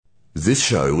This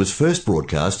show was first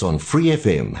broadcast on Free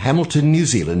FM, Hamilton, New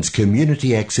Zealand's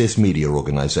community access media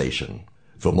organisation.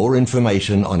 For more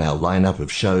information on our lineup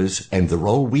of shows and the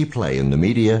role we play in the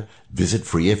media, visit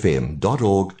freefm.org.nz.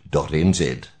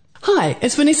 Hi,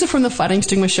 it's Vanessa from the Fighting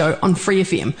Stigma Show on Free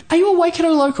FM. Are you a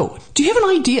Waikato local? Do you have an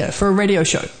idea for a radio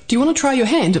show? Do you want to try your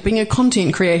hand at being a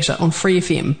content creator on Free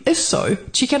FM? If so,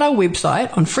 check out our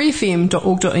website on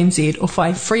freefm.org.nz or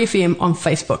find Free FM on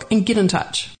Facebook and get in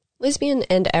touch. Lesbian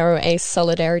and Aro Ace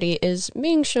solidarity is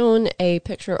being shown a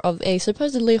picture of a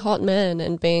supposedly hot man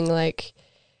and being like,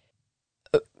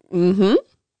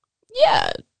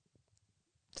 yeah,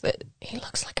 he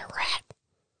looks like a rat.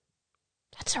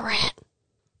 That's a rat.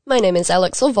 My name is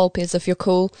Alex, or Volpes if you're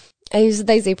cool. I use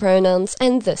they, ze pronouns,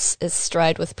 and this is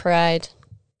Stride with Pride.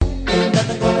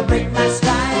 Nothing gonna break my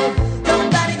stride.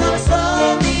 Nobody gonna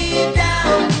slow me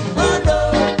down. Oh no,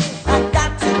 I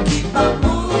got to keep on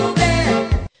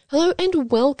moving. Hello and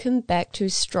welcome back to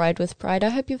Stride with Pride. I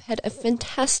hope you've had a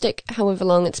fantastic however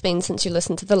long it's been since you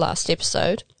listened to the last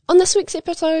episode. On this week's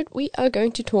episode, we are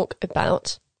going to talk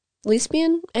about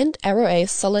lesbian and Aro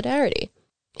Ace solidarity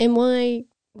and why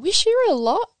we share a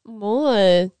lot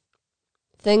more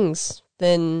things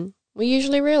than we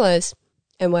usually realise,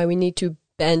 and why we need to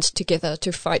band together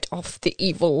to fight off the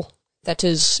evil that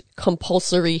is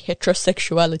compulsory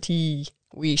heterosexuality.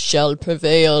 We shall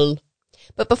prevail.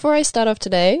 But before I start off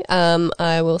today,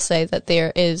 I will say that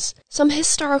there is some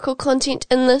historical content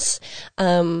in this,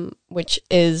 which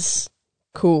is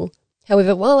cool.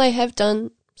 However, while I have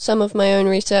done some of my own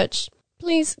research,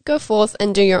 please go forth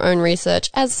and do your own research,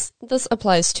 as this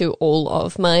applies to all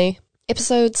of my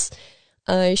episodes.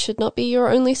 I should not be your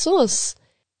only source.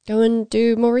 Go and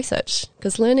do more research,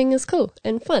 because learning is cool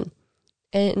and fun.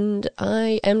 And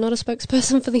I am not a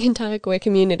spokesperson for the entire queer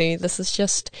community. This is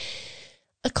just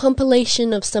a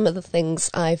compilation of some of the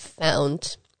things I've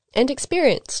found and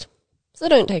experienced. So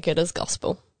don't take it as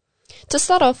gospel. To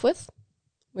start off with,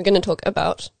 we're going to talk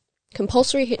about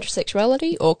compulsory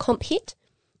heterosexuality, or comp-het,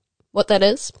 what that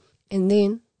is, and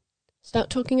then start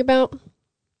talking about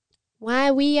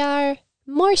why we are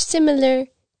more similar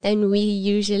than we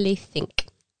usually think.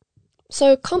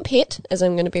 So comp-het, as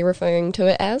I'm going to be referring to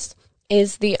it as,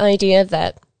 is the idea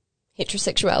that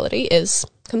heterosexuality is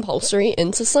compulsory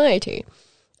in society,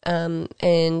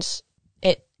 and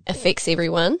it affects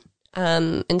everyone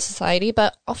in society,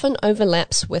 but often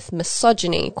overlaps with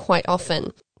misogyny quite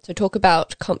often. So talk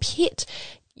about comp-het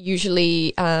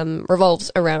usually revolves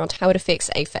around how it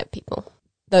affects AFAB people,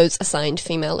 those assigned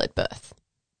female at birth.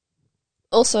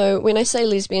 Also, when I say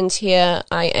lesbians here,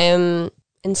 I am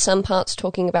in some parts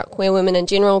talking about queer women in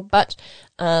general, but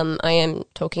I am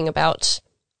talking about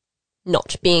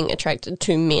not being attracted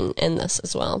to men in this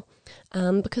as well,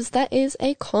 because that is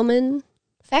a common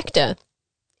factor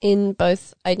in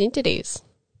both identities,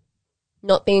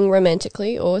 not being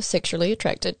romantically or sexually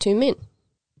attracted to men.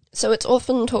 So it's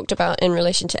often talked about in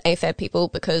relation to AFAB people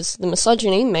because the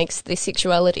misogyny makes their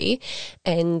sexuality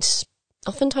and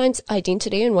oftentimes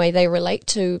identity and way they relate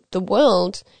to the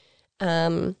world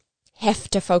have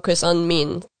to focus on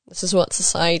men. This is what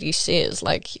society says,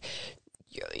 like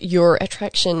your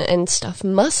attraction and stuff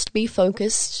must be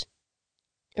focused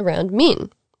around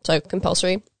men. So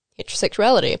compulsory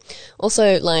heterosexuality.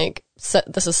 Also, like,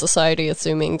 this is society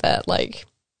assuming that, like,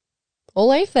 all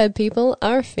AFAB people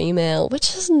are female,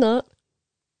 which is not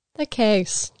the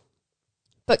case.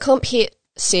 But comp-het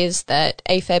says that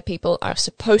AFAB people are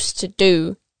supposed to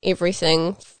do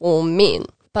everything for men,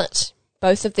 but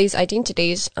both of these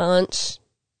identities aren't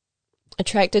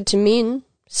attracted to men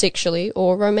sexually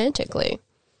or romantically.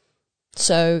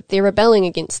 So they're rebelling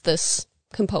against this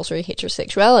compulsory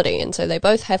heterosexuality, and so they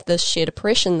both have this shared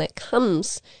oppression that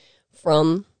comes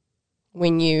from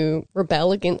when you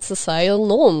rebel against societal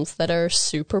norms that are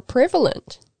super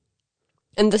prevalent.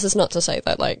 And this is not to say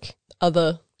that, like,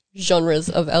 other genres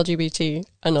of LGBT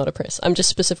are not oppressed. I'm just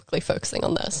specifically focusing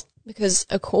on this. Because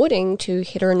according to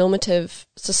heteronormative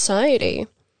society,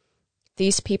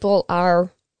 these people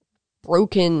are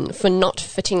broken for not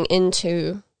fitting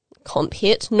into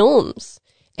comp-het norms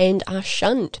and are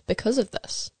shunned because of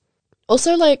this.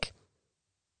 Also, like,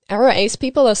 Aro Ace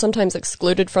people are sometimes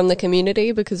excluded from the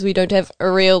community because we don't have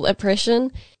a real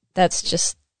oppression. That's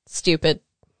just stupid.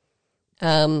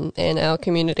 And our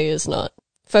community is not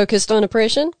focused on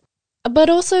oppression. But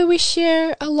also we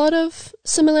share a lot of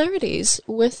similarities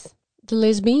with the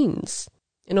lesbians.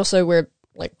 And also we're,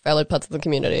 like, valid parts of the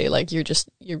community. Like, you're just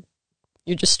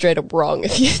straight up wrong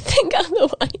if you think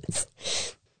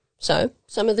otherwise. So,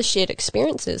 some of the shared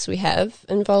experiences we have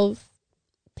involve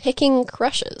picking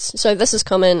crushes. So this is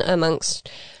common amongst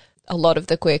a lot of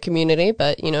the queer community,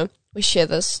 but, you know, we share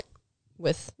this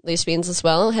with lesbians as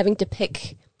well, having to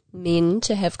pick men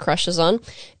to have crushes on.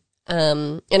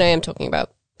 And I am talking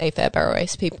about AFAB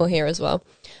ROAS people here as well.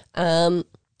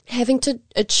 Having to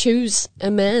choose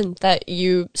a man that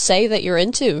you say that you're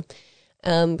into,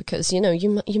 because, you know,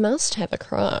 you must have a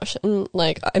crush. And,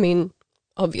 like, I mean,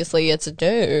 obviously it's a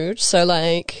dude, so,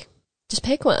 like, just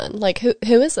pick one. Like,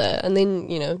 who is it? And then,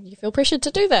 you know, you feel pressured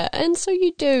to do that. And so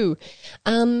you do.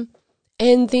 And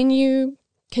then you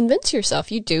convince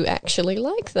yourself you do actually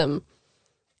like them.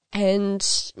 And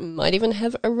might even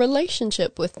have a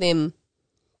relationship with them,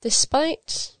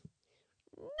 despite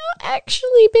not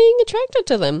actually being attracted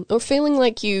to them or feeling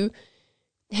like you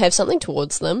have something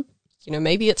towards them. You know,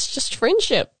 maybe it's just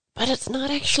friendship, but it's not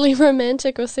actually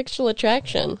romantic or sexual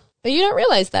attraction. But you don't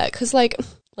realize that because, like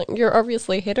you're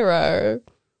obviously hetero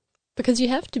because you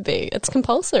have to be. It's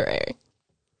compulsory.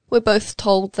 We're both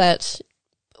told that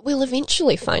we'll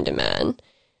eventually find a man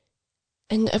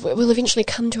and we'll eventually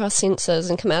come to our senses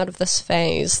and come out of this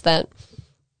phase that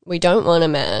we don't want a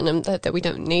man and that we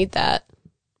don't need that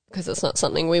because it's not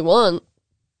something we want.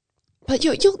 But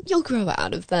you'll grow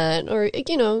out of that, or,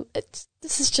 you know,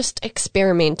 this is just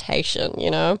experimentation,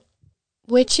 you know,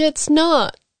 which it's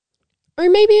not, or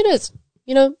maybe it is.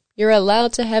 You know, you're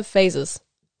allowed to have phases.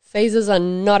 Phases are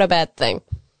not a bad thing.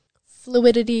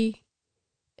 Fluidity,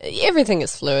 everything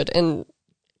is fluid, and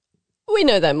we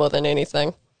know that more than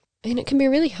anything. And it can be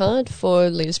really hard for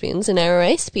lesbians and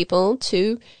ROAS people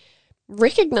to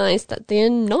recognize that they're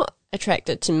not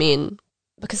attracted to men,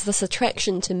 because this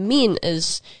attraction to men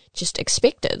is just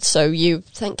expected. So you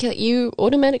think that you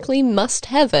automatically must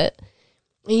have it,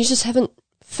 and you just haven't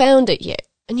found it yet,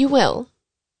 and you will.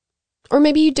 Or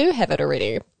maybe you do have it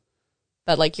already,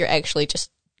 but, like, you're actually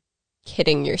just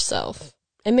kidding yourself.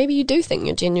 And maybe you do think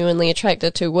you're genuinely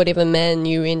attracted to whatever man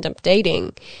you end up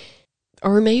dating.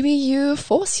 Or maybe you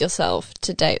force yourself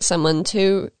to date someone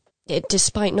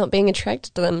despite not being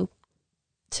attracted to them,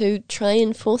 to try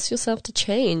and force yourself to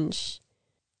change.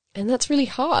 And that's really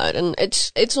hard, and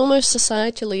it's almost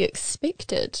societally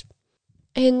expected.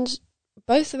 And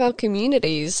both of our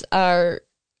communities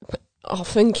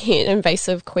often get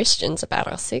invasive questions about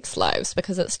our sex lives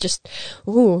because it's just,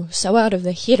 so out of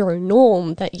the hetero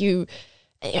norm that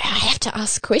I have to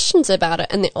ask questions about it.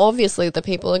 And then obviously the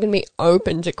people are going to be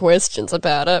open to questions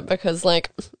about it because,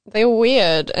 like, they're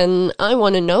weird and I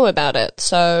want to know about it,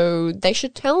 so they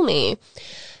should tell me.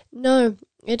 No,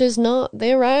 it is not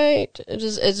their right.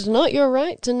 It's not your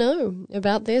right to know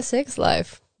about their sex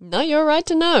life. Not your right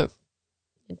to know.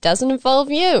 It doesn't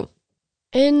involve you.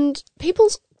 And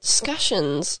people's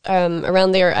discussions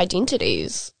around their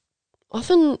identities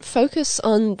often focus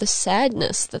on the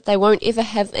sadness that they won't ever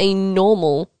have a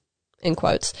normal, in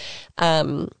quotes,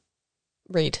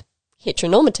 read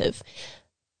heteronormative,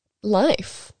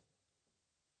 life.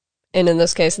 And in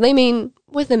this case, they mean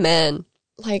with a man.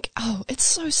 Like, it's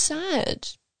so sad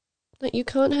that you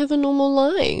can't have a normal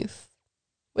life.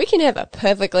 We can have a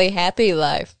perfectly happy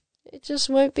life. It just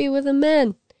won't be with a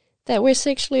man that we're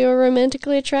sexually or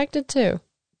romantically attracted to.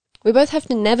 We both have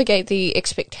to navigate the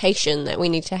expectation that we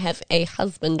need to have a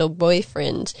husband or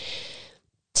boyfriend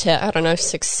to,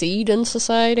 succeed in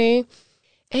society.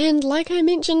 And like I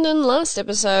mentioned in last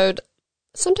episode,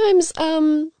 sometimes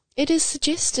it is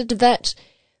suggested that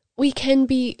we can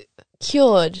be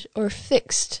cured or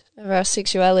fixed of our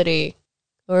sexuality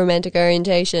or romantic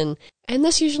orientation, and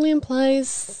this usually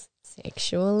implies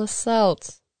sexual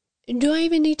assault. Do I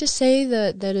even need to say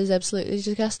that is absolutely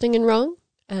disgusting and wrong?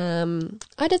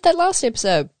 I did that last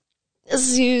episode. This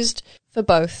is used for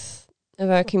both of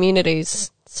our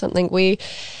communities, something we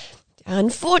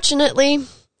unfortunately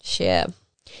share.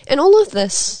 And all of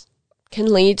this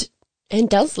can lead, and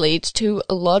does lead, to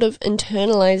a lot of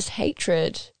internalized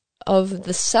hatred of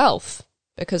the self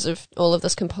because of all of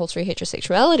this compulsory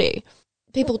heterosexuality.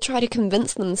 People try to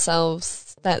convince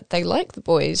themselves that they like the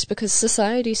boys because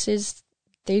society says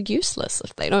they're useless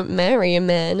if they don't marry a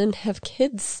man and have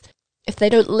kids, if they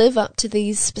don't live up to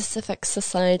these specific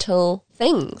societal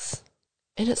things.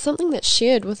 And it's something that's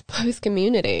shared with both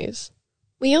communities.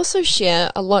 We also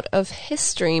share a lot of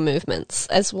history movements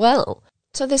as well.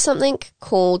 So there's something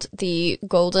called the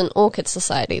Golden Orchid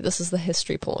Society. This is the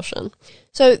history portion.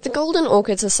 So the Golden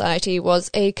Orchid Society was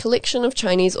a collection of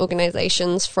Chinese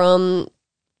organizations from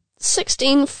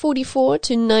 1644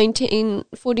 to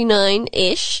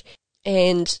 1949-ish,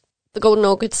 and the Golden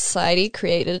Orchid Society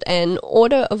created an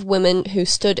order of women who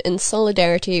stood in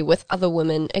solidarity with other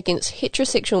women against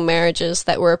heterosexual marriages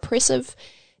that were oppressive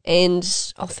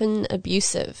and often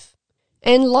abusive.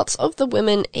 And lots of the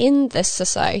women in this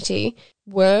society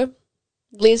were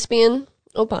lesbian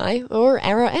or bi or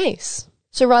ROAs.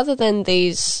 So rather than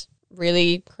these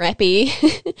really crappy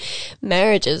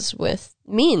marriages with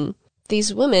men,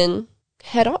 these women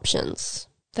had options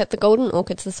that the Golden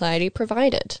Orchid Society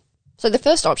provided. So the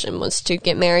first option was to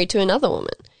get married to another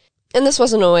woman. And this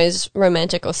wasn't always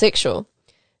romantic or sexual,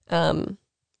 though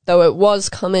it was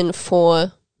common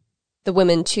for the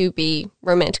women to be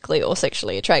romantically or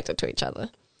sexually attracted to each other.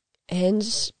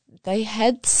 And they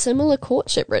had similar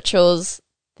courtship rituals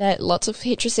that lots of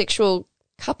heterosexual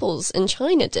couples in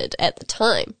China did at the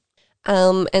time.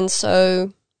 And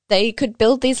so they could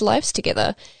build these lives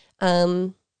together.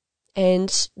 And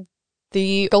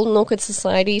the Golden Orchid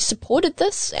Society supported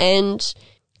this and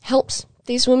helped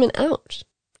these women out.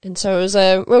 And so it was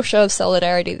a real show of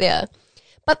solidarity there.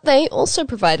 But they also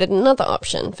provided another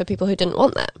option for people who didn't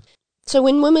want that. So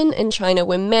when women in China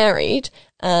were married,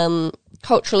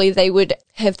 culturally they would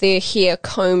have their hair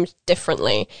combed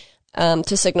differently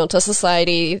to signal to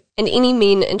society and any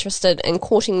men interested in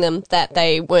courting them that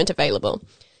they weren't available.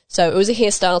 So it was a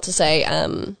hairstyle to say,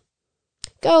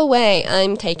 go away,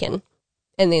 I'm taken.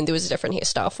 And then there was a different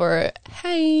hairstyle for,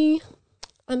 hey,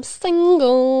 I'm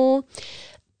single.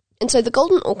 And so the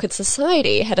Golden Orchid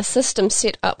Society had a system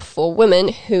set up for women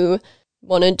who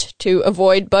wanted to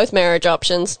avoid both marriage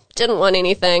options, didn't want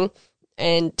anything,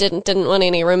 and didn't want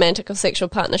any romantic or sexual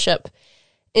partnership,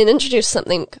 and introduced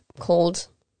something called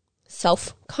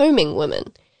self-combing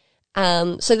women.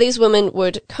 So these women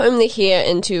would comb their hair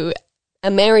into a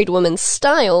married woman's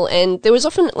style, and there was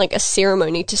often like a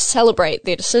ceremony to celebrate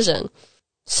their decision,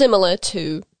 similar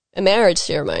to a marriage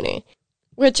ceremony,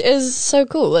 which is so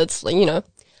cool. It's, you know,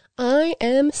 I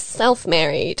am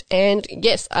self-married, and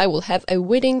yes, I will have a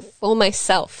wedding for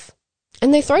myself.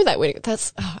 And they throw that wedding.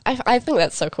 I think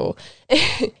that's so cool.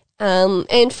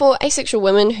 And for asexual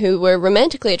women who were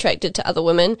romantically attracted to other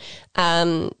women,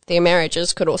 their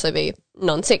marriages could also be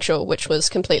non-sexual, which was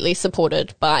completely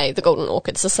supported by the Golden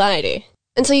Orchid Society.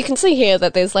 And so you can see here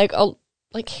that there's like a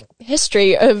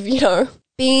history of, you know,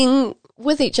 being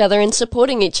with each other and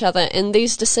supporting each other in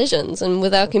these decisions and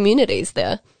with our communities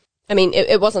there. I mean,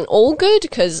 it wasn't all good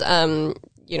because,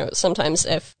 you know, sometimes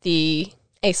if the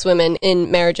ace women in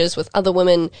marriages with other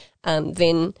women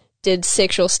then did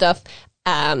sexual stuff,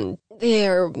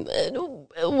 there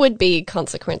would be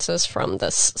consequences from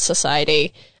this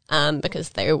society because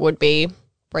they would be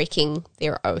breaking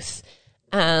their oath.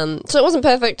 So it wasn't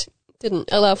perfect, didn't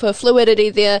allow for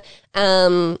fluidity there,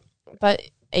 but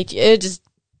it is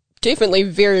definitely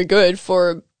very good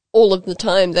for all of the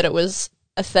time that it was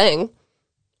a thing.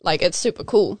 Like, it's super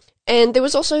cool. And there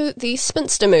was also the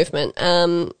spinster movement,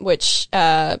 which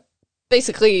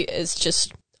basically is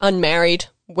just unmarried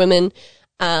women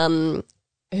who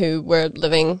were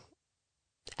living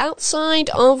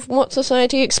outside of what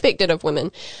society expected of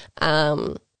women.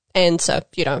 And so,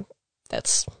 you know,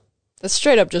 that's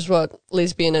straight up just what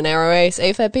lesbian and aro ace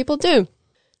AFAB people do.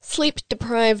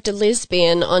 Sleep-deprived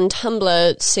lesbian on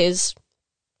Tumblr says,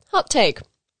 hot take,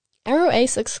 aro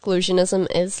ace exclusionism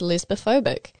is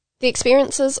lesbophobic. The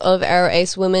experiences of aro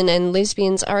ace women and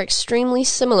lesbians are extremely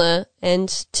similar, and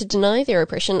to deny their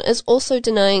oppression is also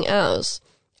denying ours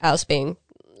being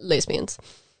lesbians.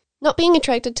 Not being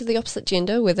attracted to the opposite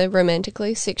gender, whether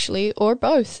romantically, sexually, or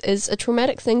both, is a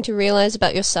traumatic thing to realize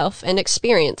about yourself and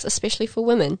experience, especially for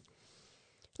women.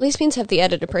 Lesbians have the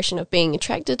added oppression of being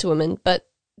attracted to women, but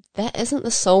that isn't the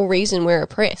sole reason we're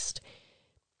oppressed.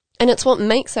 And it's what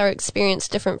makes our experience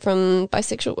different from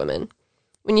bisexual women.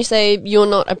 When you say you're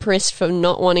not oppressed for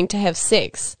not wanting to have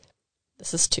sex,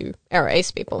 this is to aro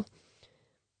ace people,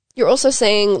 you're also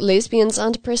saying lesbians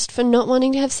aren't oppressed for not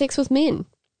wanting to have sex with men.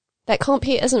 That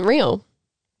compare isn't real.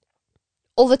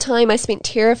 All the time I spent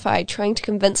terrified trying to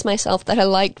convince myself that I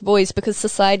liked boys because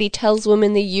society tells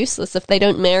women they're useless if they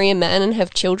don't marry a man and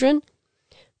have children.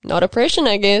 Not oppression,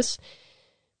 I guess.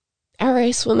 Aro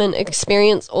ace women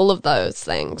experience all of those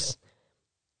things.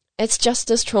 It's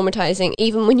just as traumatizing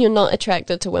even when you're not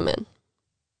attracted to women.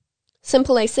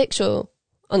 Simple Asexual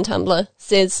on Tumblr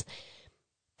says,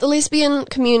 the lesbian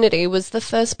community was the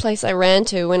first place I ran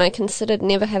to when I considered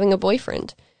never having a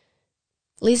boyfriend.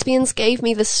 Lesbians gave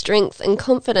me the strength and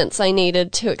confidence I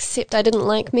needed to accept I didn't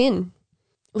like men.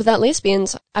 Without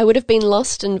lesbians, I would have been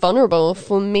lost and vulnerable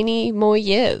for many more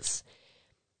years.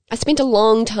 I spent a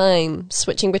long time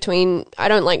switching between, I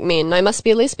don't like men, I must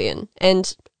be a lesbian,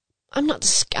 and I'm not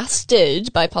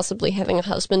disgusted by possibly having a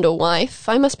husband or wife,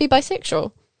 I must be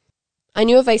bisexual. I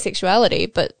knew of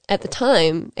asexuality, but at the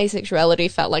time,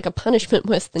 asexuality felt like a punishment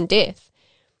worse than death.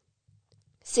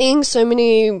 Seeing so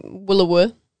many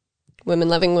Willowa,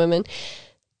 women-loving women,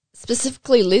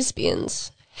 specifically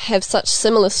lesbians, have such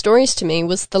similar stories to me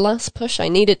was the last push I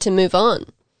needed to move on.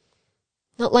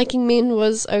 Not liking men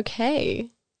was okay.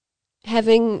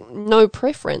 having no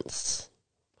preference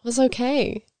was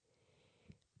okay.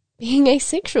 Being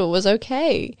asexual was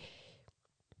okay.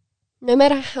 No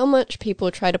matter how much people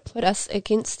try to put us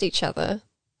against each other,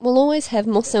 we'll always have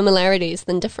more similarities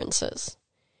than differences.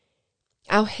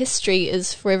 Our history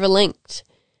is forever linked.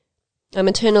 I'm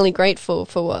eternally grateful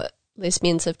for what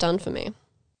lesbians have done for me.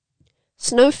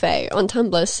 Snowfae on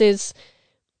Tumblr says,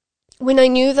 when I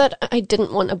knew that I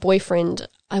didn't want a boyfriend,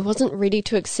 I wasn't ready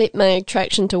to accept my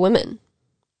attraction to women.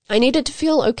 I needed to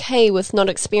feel okay with not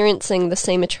experiencing the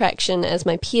same attraction as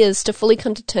my peers to fully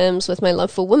come to terms with my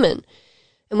love for women.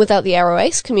 And without the Arrow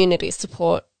Ace community's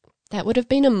support, that would have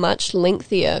been a much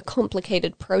lengthier,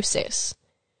 complicated process.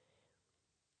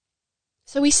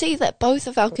 So we see that both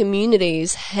of our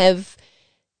communities have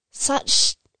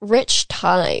such rich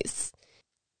ties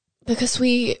because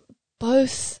we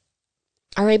both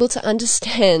are able to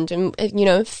understand and,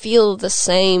 feel the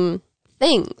same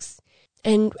things.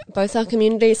 And both our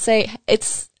communities say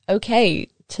it's okay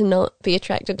to not be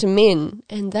attracted to men.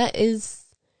 And that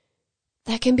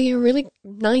can be a really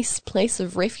nice place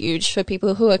of refuge for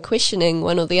people who are questioning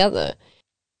one or the other.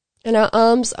 And our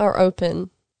arms are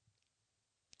open.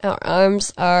 Our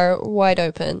arms are wide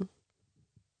open.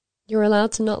 You're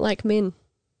allowed to not like men.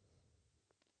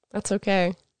 That's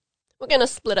okay. We're going to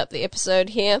split up the episode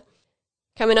here.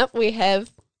 Coming up, we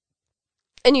have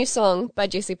a new song by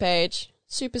Jessie Page,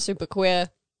 super, super queer.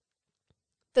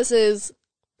 This is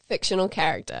Fictional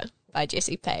Character by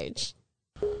Jessie Page.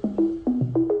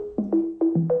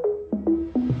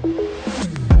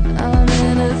 I'm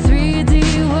in a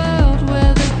 3D world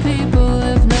where the people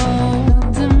have no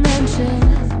dimension.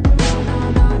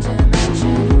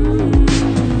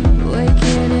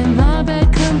 Waking in my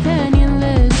bed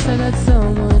companionless, I got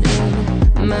someone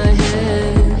in my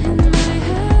head.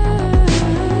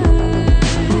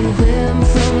 Whim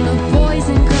from the boys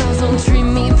and girls don't treat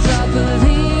me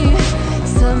properly.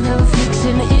 Somehow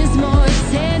fiction is more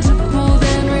tangible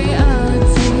than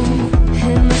reality.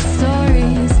 And the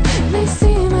stories, they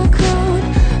seem a code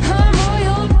of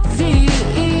royalty.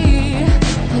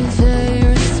 And they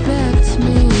respect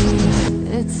me.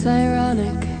 It's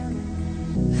ironic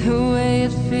the way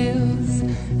it feels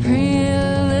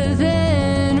realer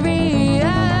than reality.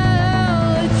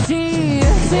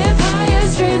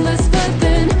 Vampires dreamless, but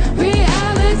then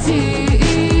reality.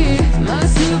 My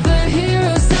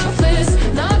superhero selfless,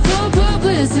 not for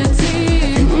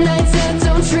publicity. Nights that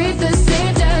don't treat the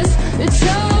saint as a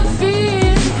trophy.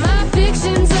 My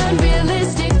fiction's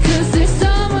unrealistic, cause there's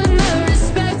someone that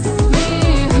respects me.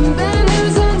 Bad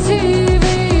news on TV,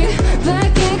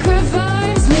 black ink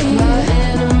revives me. My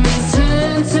enemies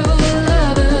turn to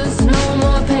lovers, no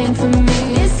more pain for me.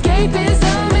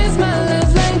 Escapism is my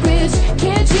love language,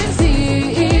 can't you see?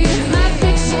 My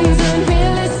fiction's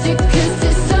unrealistic, cause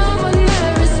there's someone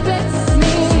that respects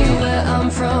me. Where I'm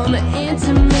from,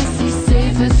 intimacy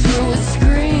safer through a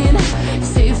screen.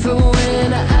 Safer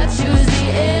when I choose the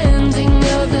ending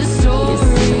of the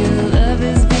story. Love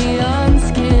is beyond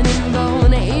skin and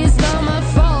bone. It's not my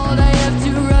fault, I have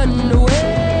to run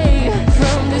away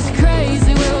from this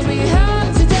crazy world we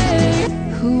have today.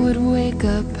 Who would wake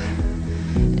up?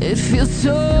 It feels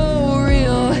so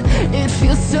real. It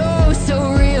feels so,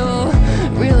 so real.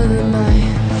 Realer than my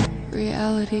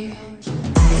reality.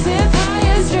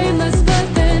 Vampires dreamless,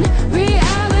 but then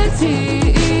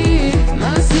reality.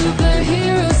 My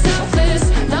superhero selfless,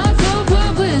 not for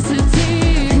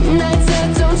publicity. Nights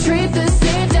that don't treat the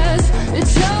saint as a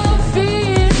trophy.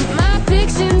 My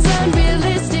fiction's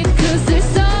unrealistic, cause there's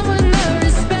someone that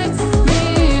respects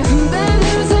me. Bad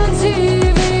news on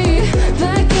TV,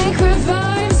 black ink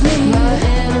revives me. My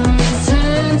enemies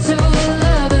turn to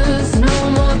lovers, no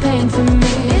more pain for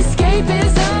me.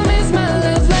 Escapism is my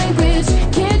love language,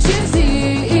 can't you see?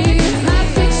 My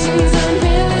fiction's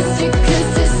unrealistic,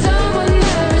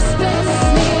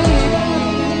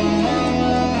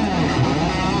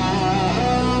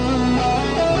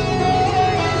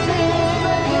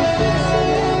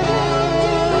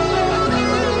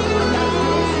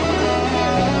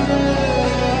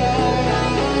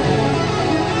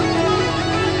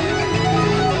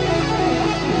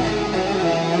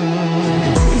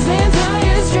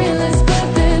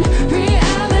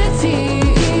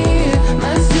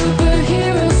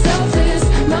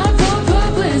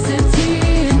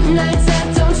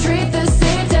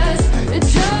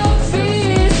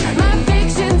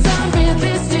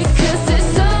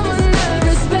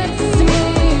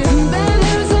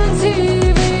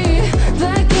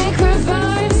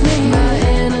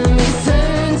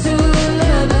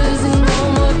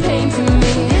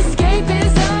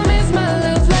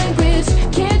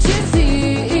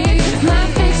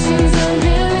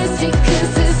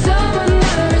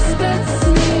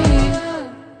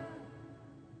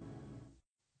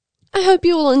 hope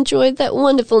you all enjoyed that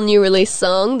wonderful new release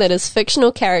song that is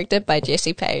Fictional Character by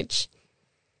Jessie Page.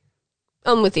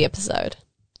 On with the episode.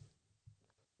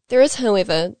 There is,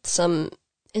 however, some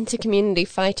inter-community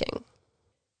fighting.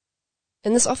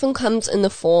 And this often comes in the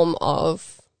form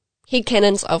of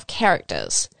headcanons of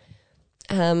characters.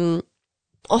 Often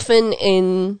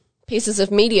in pieces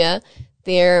of media,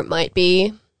 there might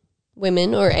be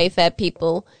women or AFAB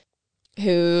people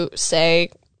who say,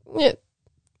 yeah,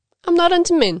 I'm not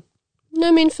into men. No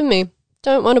men for me.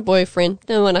 Don't want a boyfriend.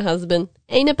 Don't want a husband.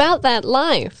 Ain't about that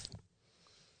life.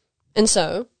 And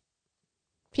so,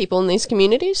 people in these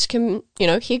communities can,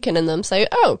 headcanon them, say,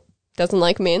 oh, doesn't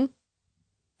like men.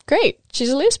 Great, she's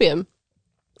a lesbian.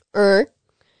 Or,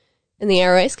 in the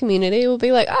ROS community, it will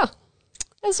be like, oh,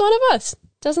 that's one of us.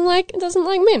 Doesn't like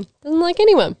men. Doesn't like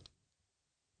anyone.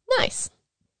 Nice.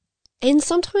 And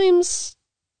sometimes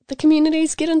the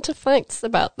communities get into fights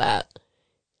about that.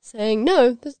 Saying,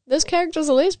 no, this character's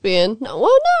a lesbian. No,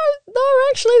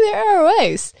 actually they're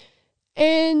ROAs.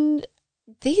 And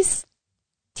these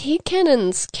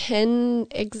headcanons can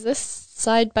exist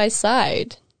side by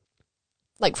side.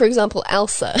 Like, for example,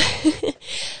 Elsa.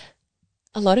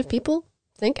 A lot of people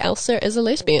think Elsa is a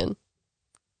lesbian.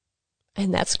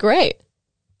 And that's great.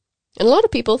 And a lot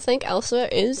of people think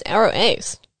Elsa is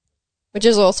ROAs, which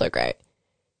is also great.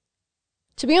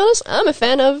 To be honest, I'm a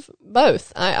fan of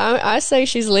both. I say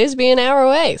she's lesbian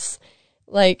ROAs.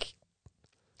 Like,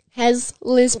 has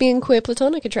lesbian queer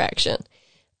platonic attraction.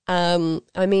 Her and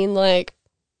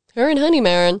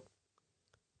Honeymarin.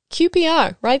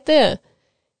 QPR, right there.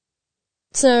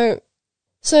 So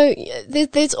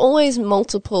there's always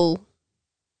multiple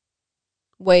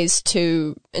ways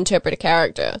to interpret a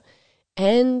character.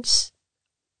 And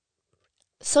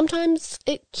sometimes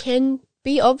it can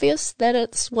be obvious that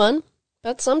it's one,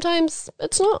 but sometimes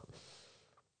it's not.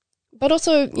 But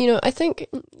also, I think,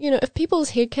 if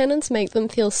people's headcanons make them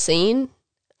feel seen,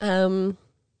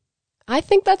 I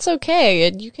think that's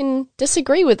okay. You can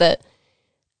disagree with it.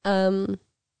 But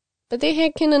their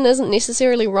headcanon isn't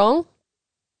necessarily wrong.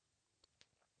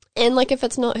 And, if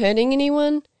it's not hurting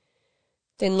anyone,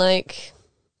 then,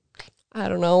 I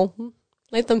don't know,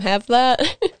 let them have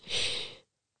that.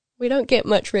 We don't get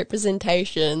much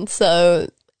representation, so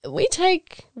we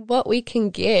take what we can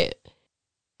get.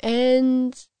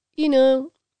 And,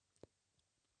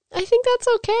 I think that's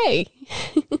okay.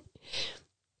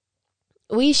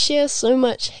 We share so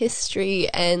much history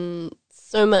and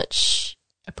so much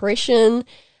oppression,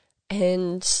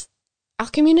 and our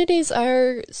communities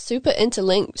are super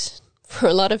interlinked for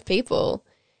a lot of people.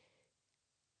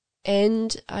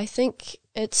 And I think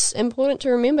it's important to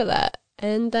remember that,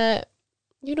 and that,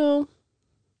 we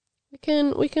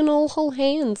can all hold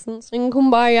hands and sing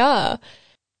Kumbaya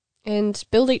and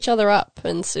build each other up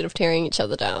instead of tearing each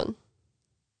other down.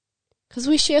 'Cause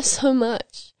we share so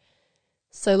much.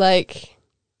 So, I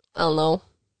don't know,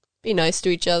 be nice to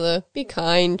each other, be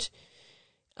kind.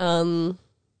 Y'all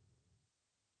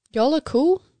are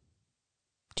cool.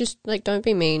 Just, don't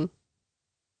be mean.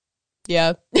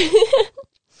 Yeah.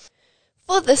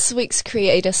 For this week's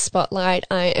Creator Spotlight,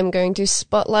 I am going to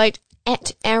spotlight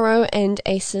at Arrow and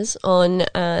Aces on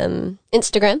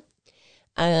Instagram.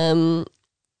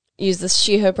 Use the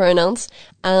she, her pronouns.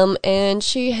 And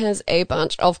she has a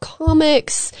bunch of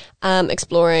comics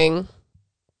exploring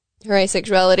her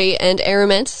asexuality and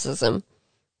aromanticism.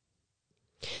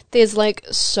 There's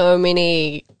so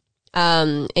many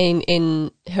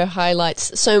in her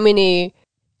highlights, so many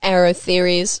arrow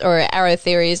theories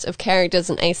of characters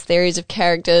and ace theories of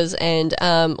characters, and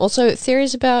also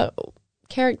theories about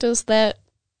characters that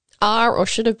are or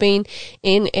should have been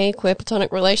in a queer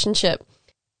platonic relationship.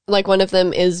 One of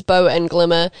them is Beau and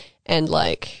Glimmer, and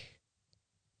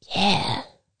yeah,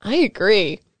 I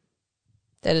agree.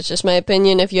 That is just my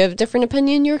opinion. If you have a different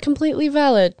opinion, you're completely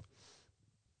valid.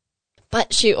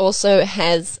 But she also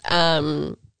has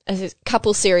a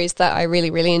couple series that I really,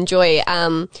 really enjoy.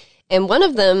 And one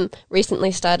of them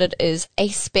recently started is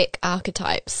Aspec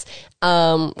Archetypes,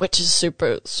 which is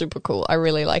super, super cool. I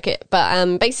really like it.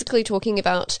 But basically talking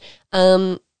about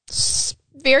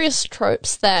various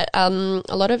tropes that a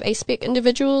lot of Aspec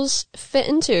individuals fit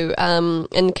into,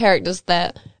 and characters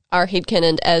that are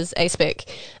headcanoned as Aspec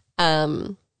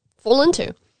fall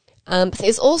into. But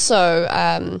there's also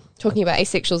talking about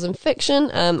asexuals in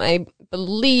fiction. I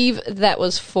believe that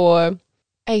was for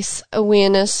Ace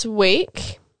Awareness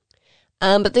Week.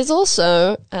 But there's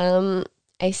also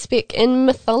Aspec in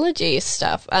mythology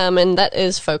stuff, and that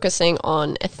is focusing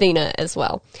on Athena as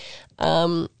well.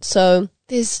 So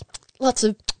there's lots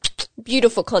of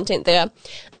beautiful content there.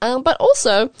 But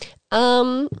also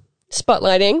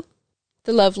spotlighting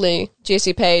the lovely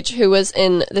Jessie Page, who was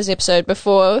in this episode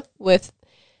before with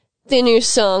their new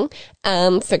song,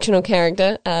 fictional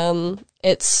character.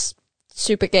 It's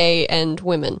super gay and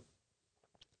women.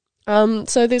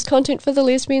 So there's content for the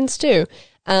lesbians too.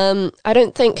 I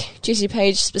don't think Jessie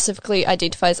Page specifically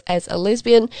identifies as a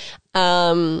lesbian,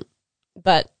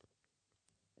 but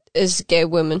is gay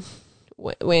women.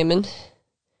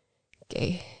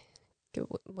 Gay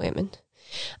women.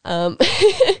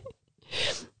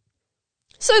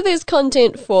 So there's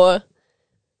content for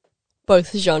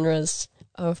both genres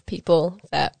of people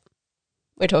that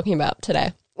we're talking about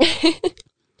today.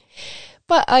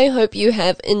 But I hope you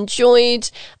have enjoyed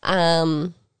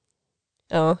hearing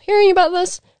about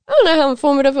this. I don't know how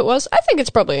informative it was. I think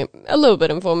it's probably a little bit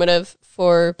informative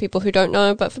for people who don't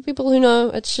know, but for people who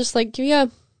know, it's just like, yeah,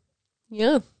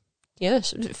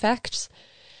 facts.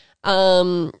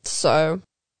 So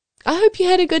I hope you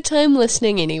had a good time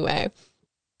listening anyway.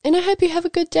 And I hope you have a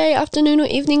good day, afternoon, or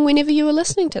evening whenever you are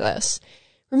listening to this.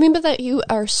 Remember that you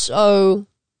are so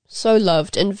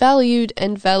loved and valued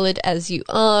and valid as you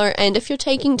are. And if you're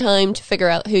taking time to figure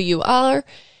out who you are,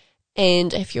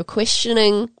 and if you're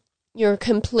questioning, you're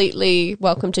completely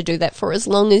welcome to do that for as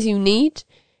long as you need.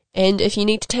 And if you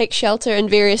need to take shelter in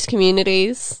various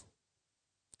communities,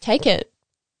 take it.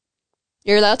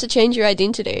 You're allowed to change your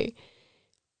identity.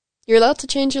 You're allowed to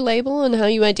change your label and how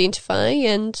you identify,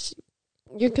 and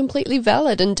you're completely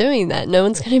valid in doing that. No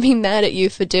one's going to be mad at you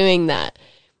for doing that.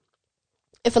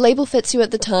 If a label fits you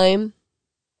at the time,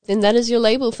 then that is your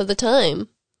label for the time.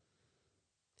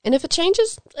 And if it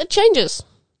changes, it changes.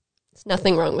 There's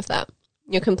nothing wrong with that.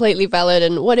 You're completely valid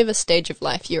in whatever stage of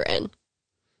life you're in.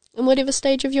 And whatever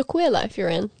stage of your queer life you're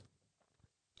in.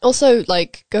 Also,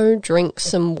 go drink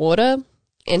some water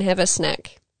and have a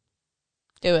snack.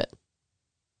 Do it.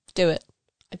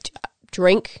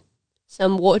 Drink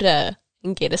some water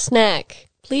and get a snack.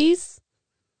 Please?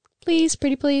 Please,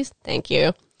 pretty please? Thank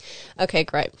you. Okay,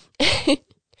 great.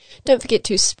 Don't forget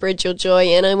to spread your joy,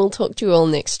 and I will talk to you all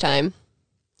next time.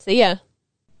 See ya.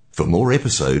 For more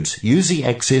episodes, use the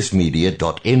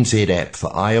accessmedia.nz app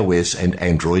for iOS and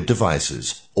Android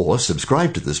devices, or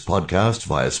subscribe to this podcast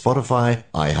via Spotify,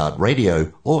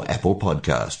 iHeartRadio, or Apple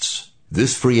Podcasts.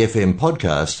 This Free FM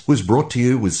podcast was brought to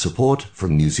you with support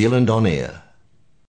from New Zealand On Air.